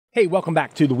Hey, welcome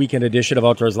back to the weekend edition of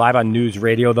Outdoors Live on News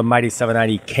Radio, the mighty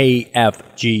 790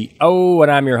 KFGO,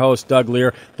 and I'm your host, Doug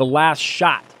Lear. The last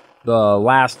shot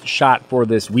for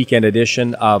this weekend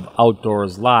edition of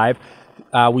Outdoors Live.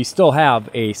 We still have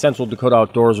a Central Dakota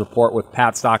Outdoors report with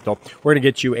Pat Stockdale. We're going to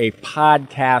get you a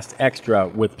podcast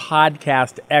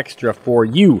extra for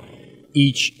you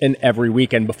each and every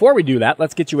weekend. Before we do that,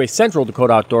 let's get you a Central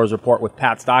Dakota Outdoors report with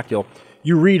Pat Stockdale.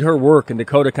 You read her work in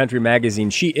Dakota Country Magazine.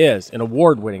 She is an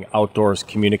award-winning outdoors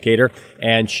communicator,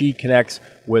 and she connects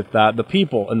with the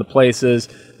people and the places,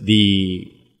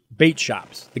 the bait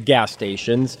shops, the gas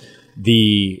stations,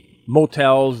 the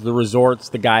motels, the resorts,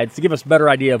 the guides, to give us a better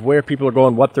idea of where people are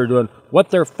going, what they're doing,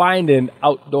 what they're finding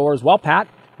outdoors. Well, Pat,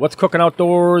 what's cooking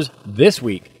outdoors this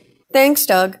week? Thanks,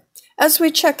 Doug. As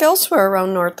we check elsewhere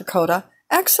around North Dakota,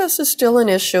 access is still an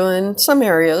issue in some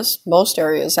areas, most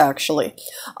areas actually.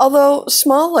 Although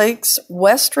small lakes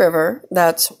West River,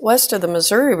 that's west of the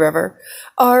Missouri River,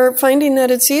 are finding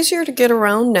that it's easier to get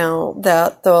around now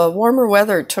that the warmer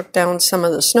weather took down some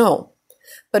of the snow.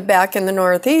 But back in the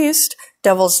Northeast,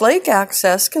 Devil's Lake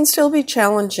access can still be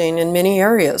challenging in many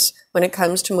areas when it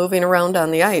comes to moving around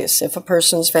on the ice if a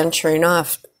person's venturing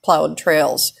off plowed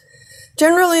trails.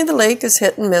 Generally, the lake is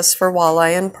hit and miss for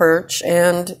walleye and perch,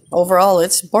 and overall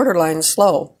it's borderline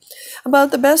slow.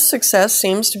 About the best success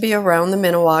seems to be around the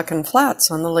Minnewacan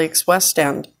Flats on the lake's west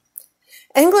end.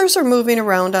 Anglers are moving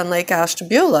around on Lake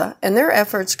Ashtabula, and their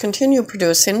efforts continue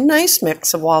producing a nice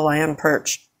mix of walleye and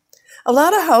perch. A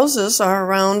lot of houses are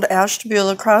around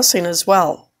Ashtabula Crossing as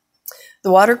well.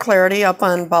 The water clarity up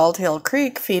on Bald Hill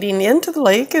Creek feeding into the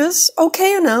lake is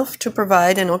okay enough to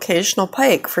provide an occasional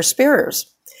pike for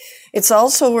spearers. It's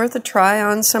also worth a try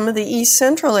on some of the east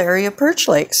central area perch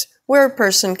lakes, where a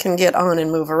person can get on and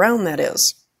move around, that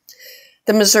is.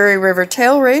 The Missouri River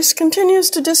Tail Race continues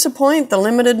to disappoint the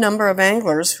limited number of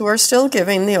anglers who are still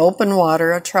giving the open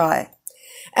water a try.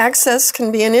 Access can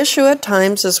be an issue at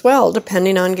times as well,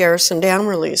 depending on Garrison Dam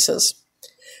releases.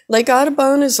 Lake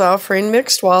Audubon is offering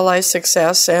mixed walleye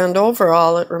success, and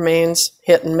overall it remains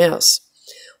hit and miss.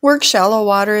 Work shallow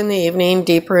water in the evening,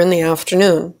 deeper in the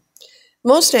afternoon.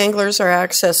 Most anglers are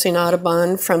accessing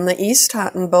Audubon from the East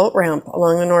Totten boat ramp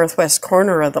along the northwest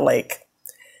corner of the lake.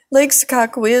 Lake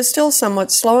Sakakawea is still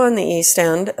somewhat slow on the east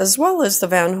end, as well as the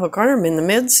Van Hook Arm in the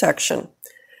midsection.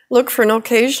 Look for an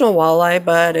occasional walleye,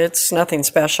 but it's nothing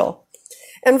special.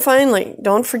 And finally,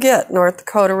 don't forget, North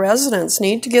Dakota residents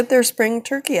need to get their spring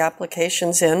turkey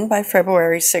applications in by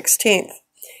February 16th.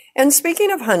 And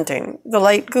speaking of hunting, the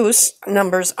light goose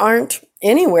numbers aren't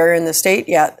anywhere in the state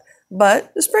yet,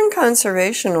 but the Spring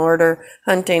Conservation Order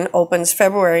hunting opens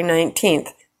February 19th,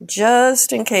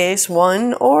 just in case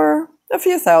one or a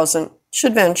few thousand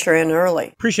should venture in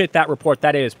early. Appreciate that report.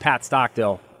 That is Pat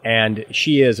Stockdale, and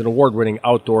she is an award-winning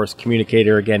outdoors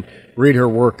communicator. Again, read her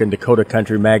work in Dakota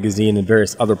Country Magazine and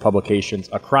various other publications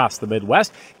across the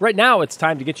Midwest. Right now, it's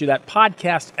time to get you that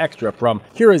podcast extra from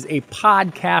Here is a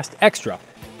Podcast Extra.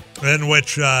 In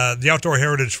which the Outdoor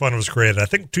Heritage Fund was created, I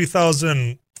think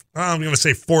I'm going to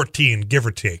say 14, give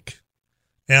or take.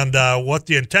 And what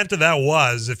the intent of that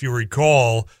was, if you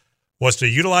recall, was to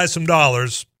utilize some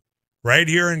dollars right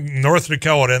here in North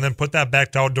Dakota and then put that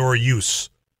back to outdoor use.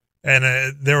 And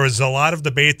there was a lot of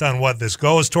debate on what this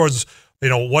goes towards,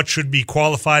 what should be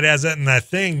qualified as it. And I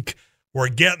think we're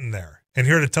getting there. And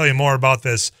here to tell you more about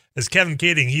this is Kevin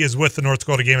Kading. He is with the North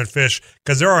Dakota Game and Fish,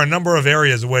 because there are a number of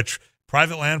areas in which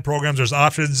private land programs, there's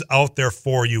options out there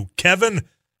for you. Kevin,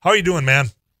 how are you doing, man?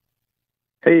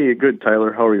 Hey, good,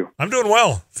 Tyler. How are you? I'm doing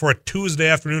well for a Tuesday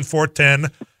afternoon,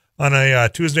 4:10 on a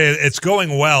Tuesday. It's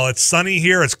going well. It's sunny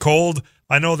here. It's cold.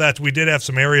 I know that we did have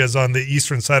some areas on the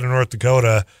eastern side of North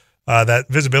Dakota that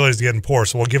visibility is getting poor,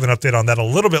 so we'll give an update on that a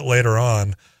little bit later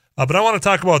on. But I want to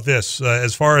talk about this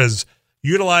as far as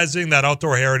utilizing that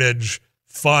Outdoor Heritage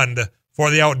Fund for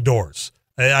the outdoors.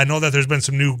 I know that there's been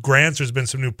some new grants. There's been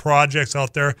some new projects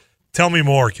out there. Tell me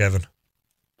more, Kevin.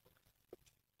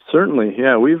 Certainly,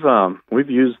 yeah. We've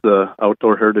used the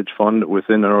Outdoor Heritage Fund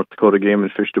within the North Dakota Game and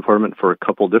Fish Department for a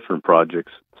couple different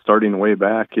projects, starting way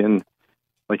back in,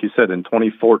 like you said, in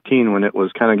 2014 when it was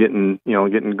kind of getting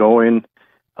going.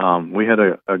 We had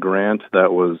a grant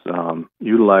that was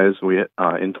utilized.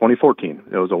 In 2014,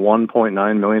 it was a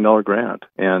 $1.9 million grant,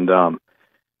 and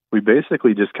we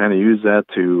basically just kind of used that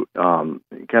to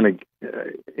kind of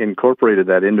incorporated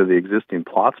that into the existing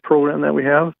plots program that we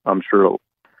have. I'm sure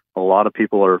a lot of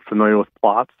people are familiar with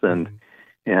plots, and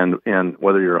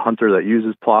whether you're a hunter that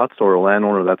uses plots or a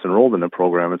landowner that's enrolled in the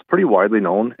program, it's pretty widely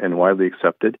known and widely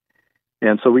accepted.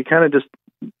 And so we kind of just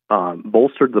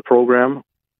bolstered the program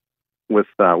with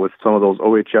some of those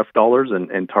OHF dollars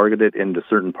and targeted into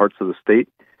certain parts of the state.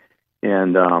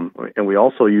 And we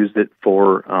also used it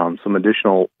for some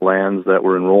additional lands that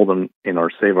were enrolled in our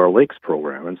Save Our Lakes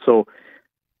program. And so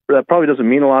that probably doesn't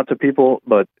mean a lot to people,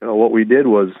 but what we did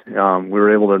was we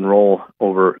were able to enroll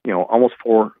over almost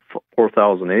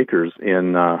 4,000 acres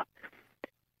in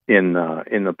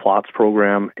the PLOTS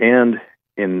program and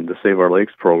in the Save Our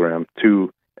Lakes program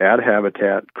to add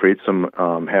habitat, create some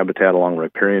habitat along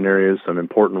riparian areas, some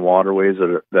important waterways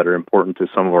that are important to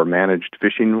some of our managed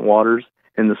fishing waters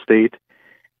in the state,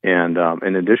 and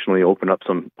additionally open up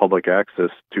some public access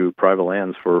to private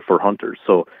lands for hunters.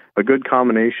 So a good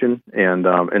combination, and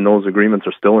those agreements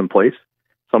are still in place.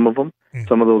 Some of them,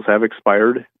 some of those have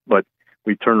expired, but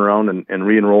we turn around and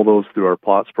re-enroll those through our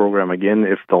PLOTS program again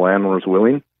if the landowner is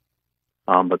willing.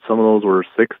 But some of those were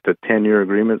 6 to 10 year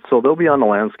agreements, so they'll be on the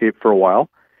landscape for a while,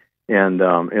 and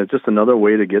it's just another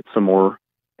way to get some more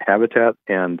habitat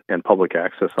and public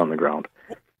access on the ground.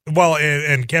 Well,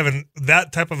 and Kevin,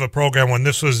 that type of a program, when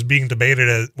this was being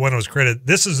debated, when it was created,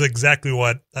 this is exactly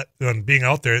what, when being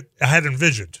out there, I had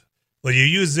envisioned. Well, you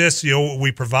use this,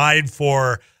 we provide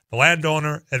for the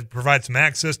landowner and provide some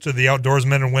access to the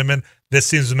outdoorsmen and women. This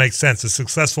seems to make sense. A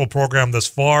successful program thus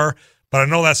far, but I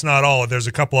know that's not all. There's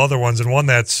a couple other ones, and one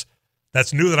that's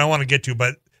new that I want to get to,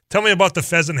 but tell me about the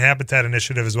Pheasant Habitat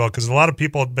Initiative as well, because a lot of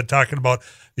people have been talking about,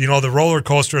 the roller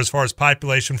coaster as far as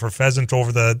population for pheasant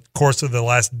over the course of the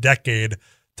last decade.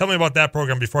 Tell me about that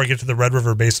program before I get to the Red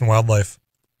River Basin Wildlife.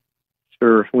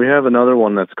 Sure. We have another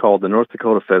one that's called the North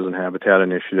Dakota Pheasant Habitat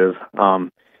Initiative.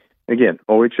 Again,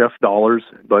 OHF dollars,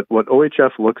 but what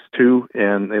OHF looks to,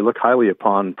 and they look highly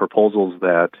upon proposals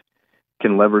that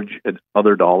can leverage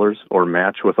other dollars or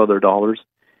match with other dollars.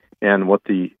 And what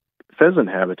the Pheasant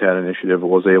Habitat Initiative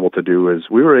was able to do is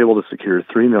we were able to secure a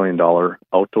 $3 million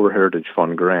Outdoor Heritage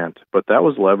Fund grant, but that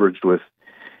was leveraged with,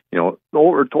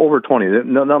 over 20.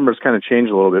 The numbers kind of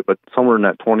changed a little bit, but somewhere in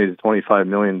that $20 to $25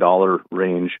 million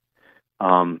range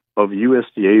of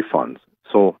USDA funds.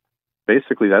 So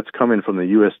basically that's coming from the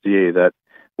USDA that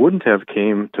wouldn't have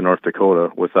came to North Dakota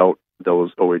without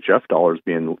those OHF dollars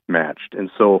being matched.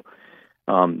 And so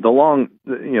the long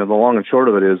and short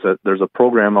of it is that there's a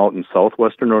program out in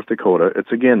southwestern North Dakota.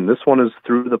 This one is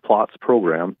through the PLOTS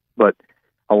program, but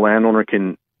a landowner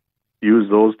can use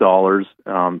those dollars,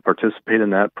 participate in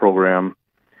that program.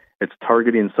 It's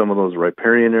targeting some of those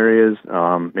riparian areas,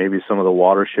 maybe some of the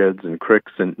watersheds and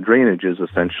creeks and drainages,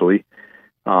 essentially,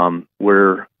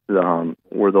 where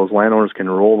those landowners can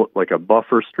roll like a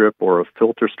buffer strip or a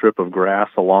filter strip of grass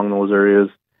along those areas,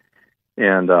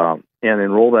 and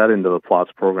enroll that into the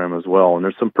PLOTS program as well. And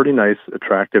there's some pretty nice,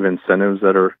 attractive incentives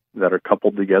that are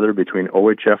coupled together between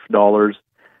OHF dollars,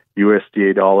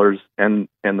 USDA dollars, and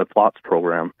the PLOTS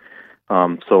program.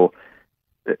 So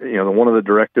one of the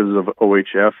directives of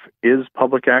OHF is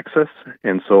public access,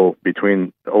 and so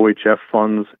between the OHF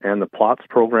funds and the PLOTS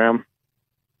program,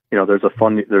 there's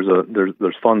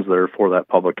funds there for that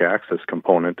public access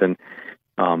component. And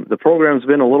the program's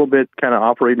been a little bit kind of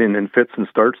operating in fits and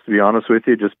starts, to be honest with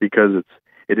you, just because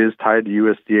it is tied to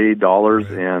USDA dollars,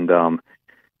 and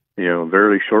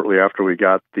very shortly after we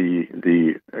got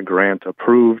the grant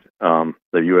approved,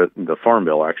 the Farm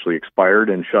Bill actually expired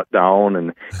and shut down,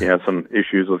 and you have some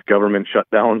issues with government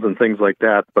shutdowns and things like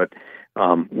that. But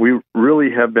we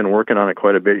really have been working on it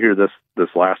quite a bit here this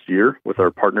last year with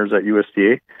our partners at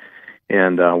USDA.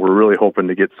 And we're really hoping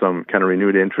to get some kind of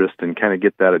renewed interest and kind of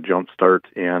get that a jump start.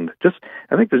 And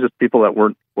I think there's just people that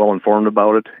weren't well informed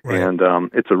about it. Right. And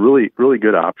it's a really, really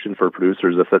good option for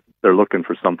producers if they're looking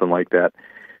for something like that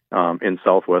in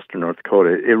southwestern North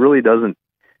Dakota. It really doesn't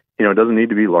need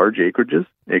to be large acreages.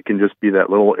 It can just be that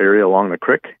little area along the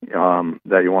creek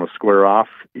that you want to square off,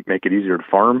 make it easier to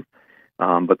farm,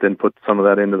 but then put some of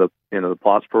that into the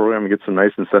PLOTS program and get some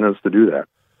nice incentives to do that.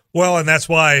 Well, and that's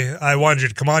why I wanted you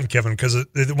to come on, Kevin, because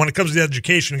when it comes to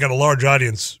education, you got a large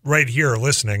audience right here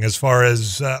listening. As far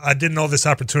as I didn't know this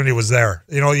opportunity was there.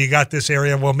 You got this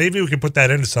area. Well, maybe we can put that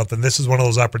into something. This is one of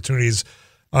those opportunities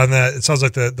on it sounds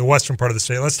like the western part of the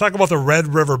state. Let's talk about the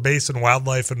Red River Basin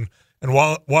Wildlife and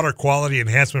Water Quality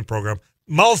Enhancement Program.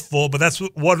 Mouthful, but that's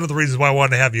one of the reasons why I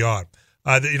wanted to have you on.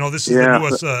 This is the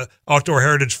newest Outdoor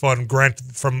Heritage Fund grant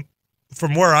from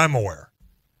where I'm aware.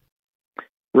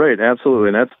 Right, absolutely,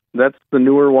 and that's the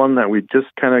newer one that we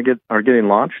just kind of are getting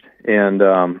launched, and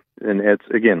it's,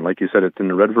 again, like you said, it's in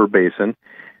the Red River Basin.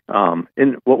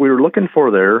 And what we were looking for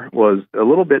there was a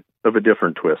little bit of a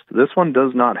different twist. This one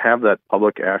does not have that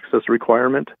public access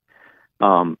requirement,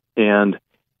 and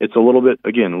it's a little bit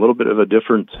of a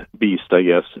different beast, I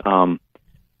guess.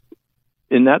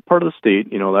 in that part of the state,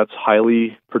 that's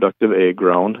highly productive ag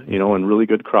ground, and really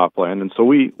good cropland. And so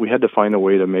we had to find a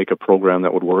way to make a program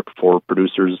that would work for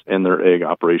producers and their ag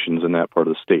operations in that part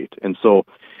of the state. And so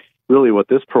really what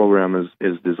this program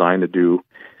is designed to do,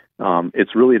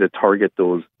 it's really to target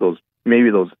those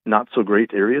maybe those not so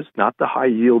great areas, not the high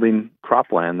yielding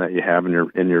cropland that you have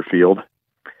in your field,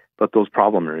 but those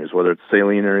problem areas, whether it's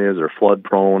saline areas or flood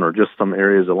prone or just some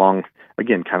areas along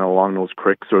those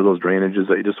creeks or those drainages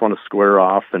that you just want to square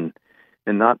off and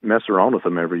not mess around with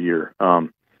them every year.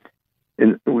 And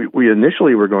we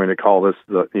initially were going to call this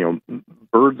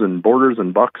birds and borders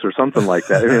and bucks or something like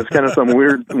that. I mean, it's kind of some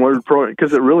weird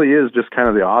because it really is just kind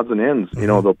of the odds and ends,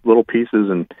 the little pieces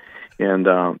and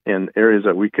areas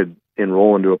that we could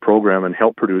enroll into a program and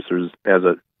help producers as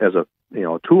a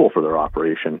tool for their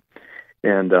operation.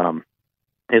 And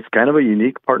it's kind of a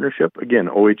unique partnership. Again,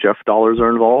 OHF dollars are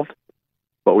involved,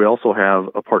 but we also have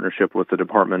a partnership with the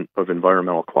Department of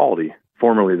Environmental Quality,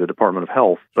 formerly the Department of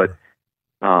Health. But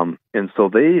and so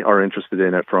they are interested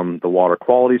in it from the water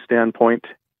quality standpoint.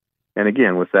 And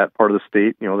again, with that part of the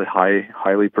state, the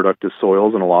highly productive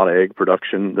soils and a lot of ag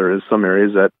production, there is some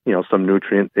areas that, some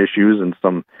nutrient issues and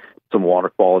some water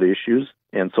quality issues.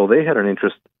 And so they had an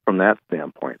interest from that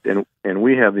standpoint. And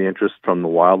we have the interest from the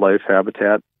wildlife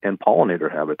habitat and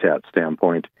pollinator habitat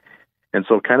standpoint. And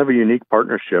so kind of a unique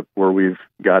partnership where we've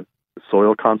got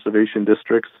soil conservation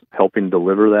districts helping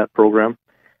deliver that program.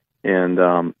 And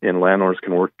landowners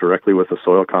can work directly with the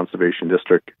soil conservation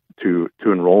district to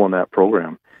enroll in that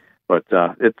program. But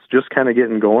it's just kind of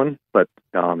getting going. But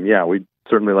we'd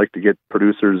certainly like to get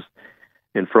producers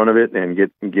in front of it and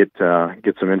get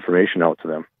some information out to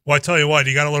them. Well, I tell you what,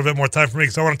 you got a little bit more time for me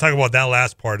because I want to talk about that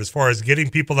last part. As far as getting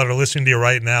people that are listening to you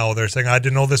right now, they're saying, "I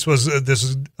didn't know this was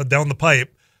down the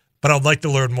pipe, but I'd like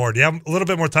to learn more." Do you have a little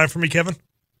bit more time for me, Kevin?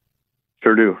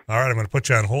 Sure do. All right, I'm going to put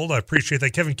you on hold. I appreciate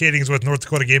that. Kevin Kading is with North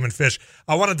Dakota Game and Fish.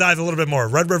 I want to dive a little bit more.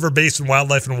 Red River Basin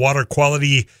Wildlife and Water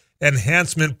Quality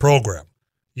Enhancement Program.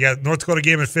 You got North Dakota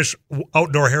Game and Fish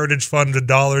Outdoor Heritage Fund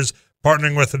dollars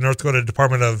partnering with the North Dakota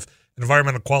Department of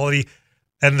Environmental Quality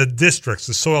and the districts,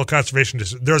 the Soil Conservation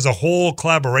District. There's a whole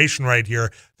collaboration right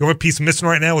here. The only piece missing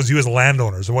right now is you as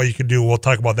landowners and what you can do. We'll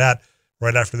talk about that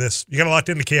right after this. You got locked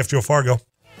into KFGO Fargo.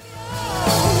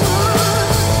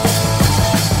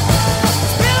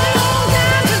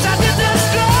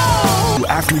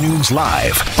 Afternoons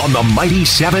live on the Mighty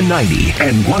 790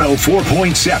 and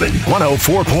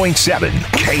 104.7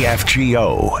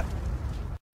 KFGO.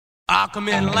 I come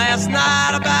in last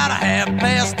night about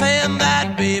 10:30.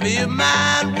 That baby of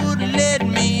mine wouldn't let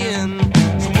me in.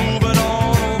 So move it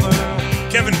on over.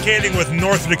 Kevin Kading with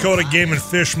North Dakota Game and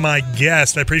Fish, my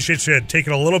guest. I appreciate you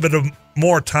taking a little bit of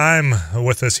more time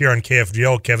with us here on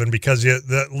KFGO, Kevin, because a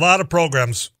lot of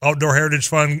programs, Outdoor Heritage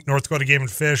Fund, North Dakota Game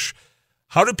and Fish.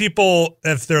 How do people,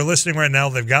 if they're listening right now,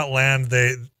 they've got land,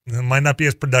 they might not be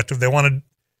as productive, they want to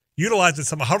utilize it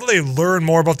somehow. How do they learn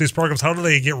more about these programs? How do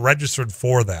they get registered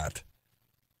for that?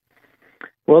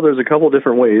 Well, there's a couple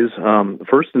different ways.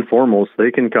 First and foremost,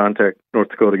 they can contact North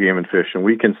Dakota Game and Fish, and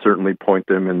we can certainly point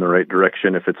them in the right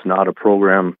direction if it's not a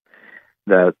program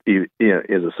that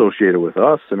is associated with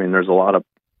us. I mean, there's a lot of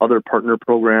other partner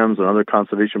programs and other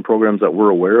conservation programs that we're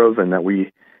aware of and that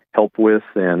we help with,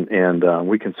 and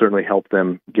we can certainly help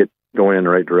them get going in the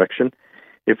right direction.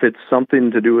 If it's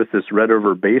something to do with this Red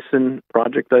River Basin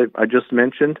project I just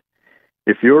mentioned,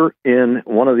 if you're in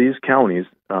one of these counties,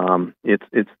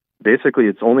 it's basically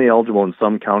it's only eligible in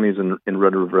some counties in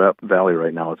Red River Valley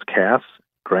right now. It's Cass,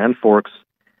 Grand Forks,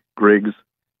 Griggs,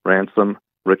 Ransom,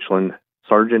 Richland,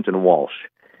 Sargent, and Walsh.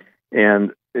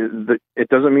 And it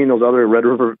doesn't mean those other Red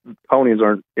River counties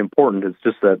aren't important. It's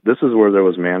just that this is where there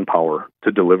was manpower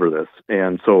to deliver this.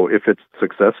 And so if it's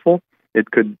successful,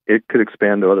 it could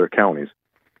expand to other counties.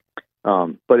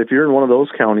 But if you're in one of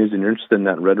those counties and you're interested in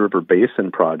that Red River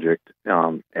Basin project,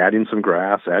 adding some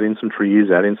grass, adding some trees,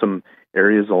 adding some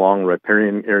areas along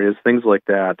riparian areas, things like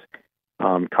that,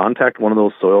 contact one of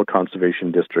those soil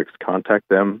conservation districts. Contact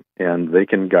them, and they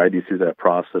can guide you through that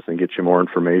process and get you more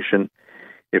information.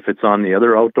 If it's on the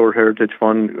other Outdoor Heritage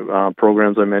Fund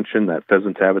programs I mentioned, that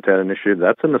Pheasant Habitat Initiative,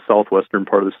 that's in the southwestern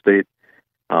part of the state.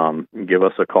 Give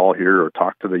us a call here or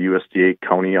talk to the USDA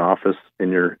county office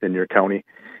in your county,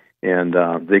 and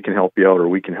they can help you out or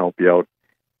we can help you out.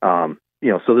 So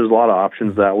there's a lot of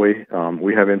options that way.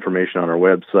 We have information on our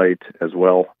website as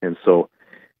well, and so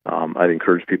I'd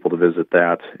encourage people to visit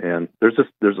that. And there's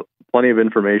plenty of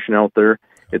information out there.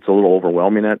 It's a little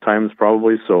overwhelming at times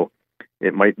probably, so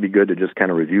it might be good to just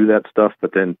kind of review that stuff,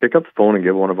 but then pick up the phone and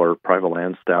give one of our private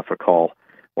land staff a call,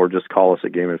 or just call us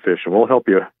at Game and Fish, and we'll help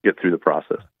you get through the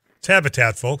process. It's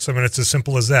habitat, folks. I mean, it's as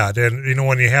simple as that. And, you know,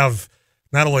 when you have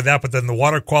not only that, but then the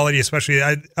water quality, especially,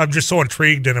 I'm just so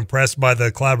intrigued and impressed by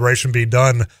the collaboration being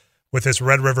done with this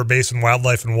Red River Basin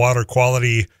Wildlife and Water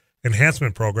Quality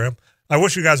Enhancement Program. I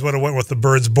wish you guys would have went with the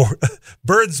Birds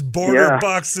Border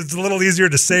Bucks. It's a little easier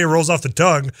to say, rolls off the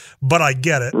tongue, but I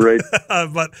get it. Right.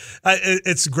 But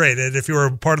it's great. And if you were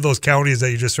part of those counties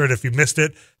that you just heard, if you missed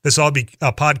it, this will all be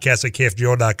a podcast at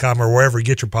kfgo.com or wherever you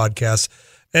get your podcasts.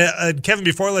 And Kevin,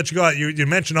 before I let you go out, you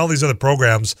mentioned all these other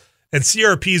programs, and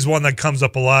CRP is one that comes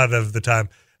up a lot of the time.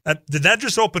 Did that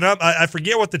just open up? I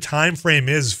forget what the time frame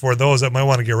is for those that might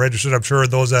want to get registered. I'm sure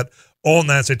those that own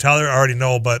that, say Tyler, already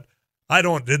know, but I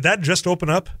don't. Did that just open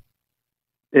up?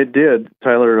 It did,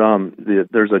 Tyler.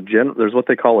 There's what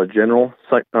they call a general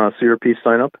CRP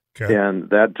sign up, okay. And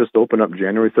that just opened up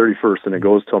January 31st, and it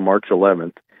goes till March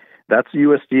 11th. That's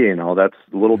USDA now. That's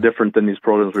a little different than these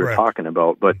programs we were talking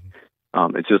about, but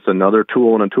it's just another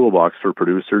tool in a toolbox for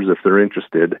producers if they're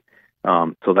interested.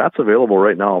 So that's available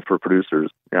right now for producers.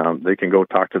 They can go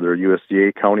talk to their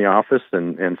USDA county office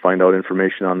and find out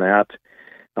information on that.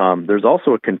 There's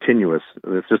also a continuous.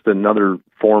 It's just another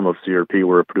form of CRP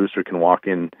where a producer can walk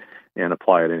in and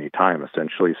apply at any time,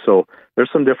 essentially. So there's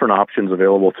some different options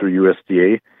available through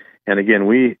USDA. And again,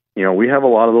 we have a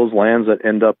lot of those lands that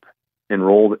end up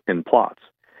enrolled in plots.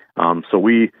 So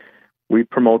we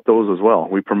promote those as well.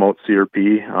 We promote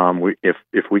CRP.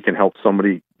 If we can help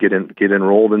somebody get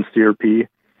enrolled in CRP,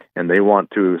 and they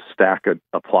want to stack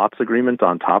a plots agreement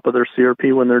on top of their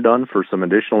CRP when they're done for some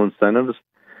additional incentives.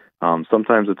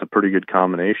 Sometimes it's a pretty good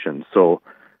combination. So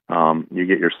you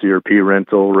get your CRP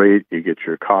rental rate, you get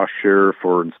your cost share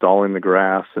for installing the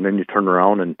grass, and then you turn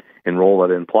around and enroll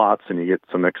that in plots, and you get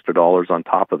some extra dollars on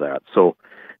top of that. So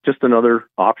just another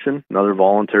option, another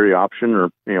voluntary option, or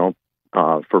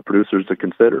for producers to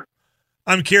consider.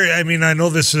 I'm curious. I mean, I know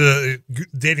this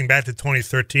dating back to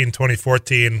 2013,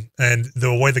 2014, and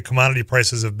the way the commodity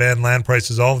prices have been, land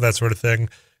prices, all of that sort of thing,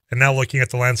 and now looking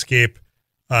at the landscape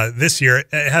this year,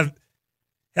 have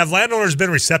landowners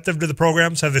been receptive to the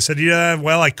programs? Have they said, yeah,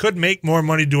 well, I could make more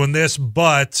money doing this,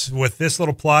 but with this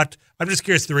little plot, I'm just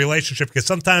curious the relationship, because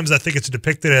sometimes I think it's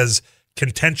depicted as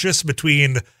contentious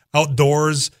between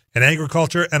outdoors and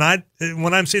agriculture. And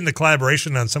when I'm seeing the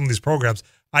collaboration on some of these programs,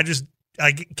 I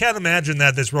can't imagine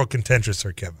that it's real contentious,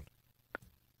 Sir Kevin.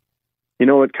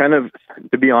 It kind of,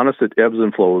 to be honest, it ebbs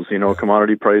and flows.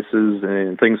 Commodity prices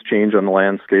and things change on the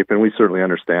landscape, and we certainly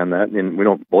understand that. And we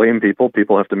don't blame people.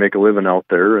 People have to make a living out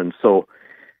there, and so.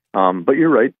 But you're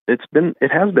right. It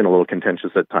has been a little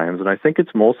contentious at times, and I think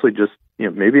it's mostly just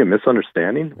maybe a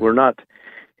misunderstanding. We're not,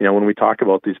 when we talk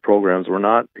about these programs, we're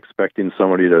not expecting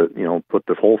somebody to put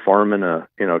the whole farm in a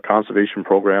conservation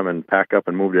program and pack up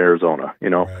and move to Arizona.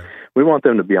 Right. We want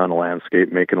them to be on the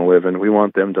landscape making a living. We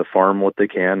want them to farm what they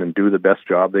can and do the best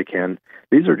job they can.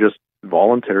 These are just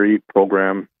voluntary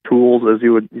program tools, as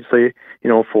you would say,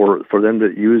 for them to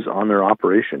use on their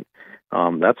operation.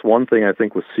 That's one thing I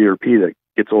think with CRP that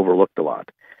gets overlooked a lot.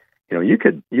 You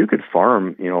could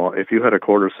farm, if you had a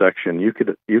quarter section, you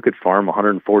could farm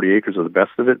 140 acres of the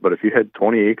best of it, but if you had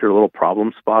 20-acre little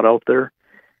problem spot out there,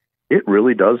 it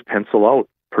really does pencil out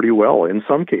pretty well in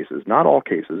some cases, not all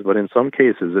cases, but in some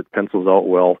cases it pencils out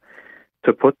well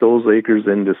to put those acres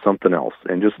into something else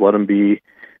and just let them be,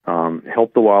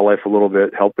 help the wildlife a little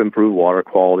bit, help improve water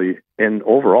quality, and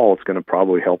overall it's going to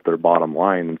probably help their bottom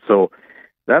line. And so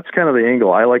that's kind of the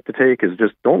angle I like to take, is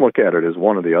just don't look at it as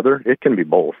one or the other. It can be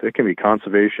both. It can be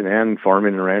conservation and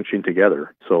farming and ranching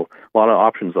together. So a lot of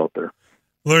options out there.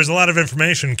 Well, there's a lot of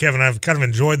information, Kevin. I've kind of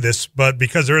enjoyed this, but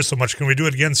because there is so much, can we do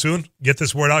it again soon? Get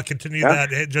this word out, continue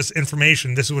that, just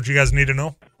information. This is what you guys need to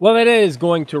know. Well, it is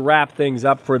going to wrap things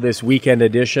up for this weekend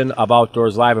edition of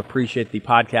Outdoors Live. Appreciate the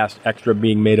podcast extra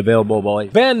being made available.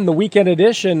 Then the weekend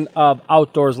edition of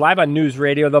Outdoors Live on News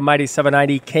Radio, the Mighty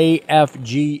 790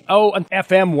 KFGO and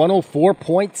FM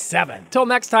 104.7. Till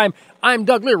next time, I'm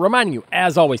Doug Lear reminding you,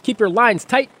 as always, keep your lines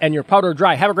tight and your powder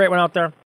dry. Have a great one out there.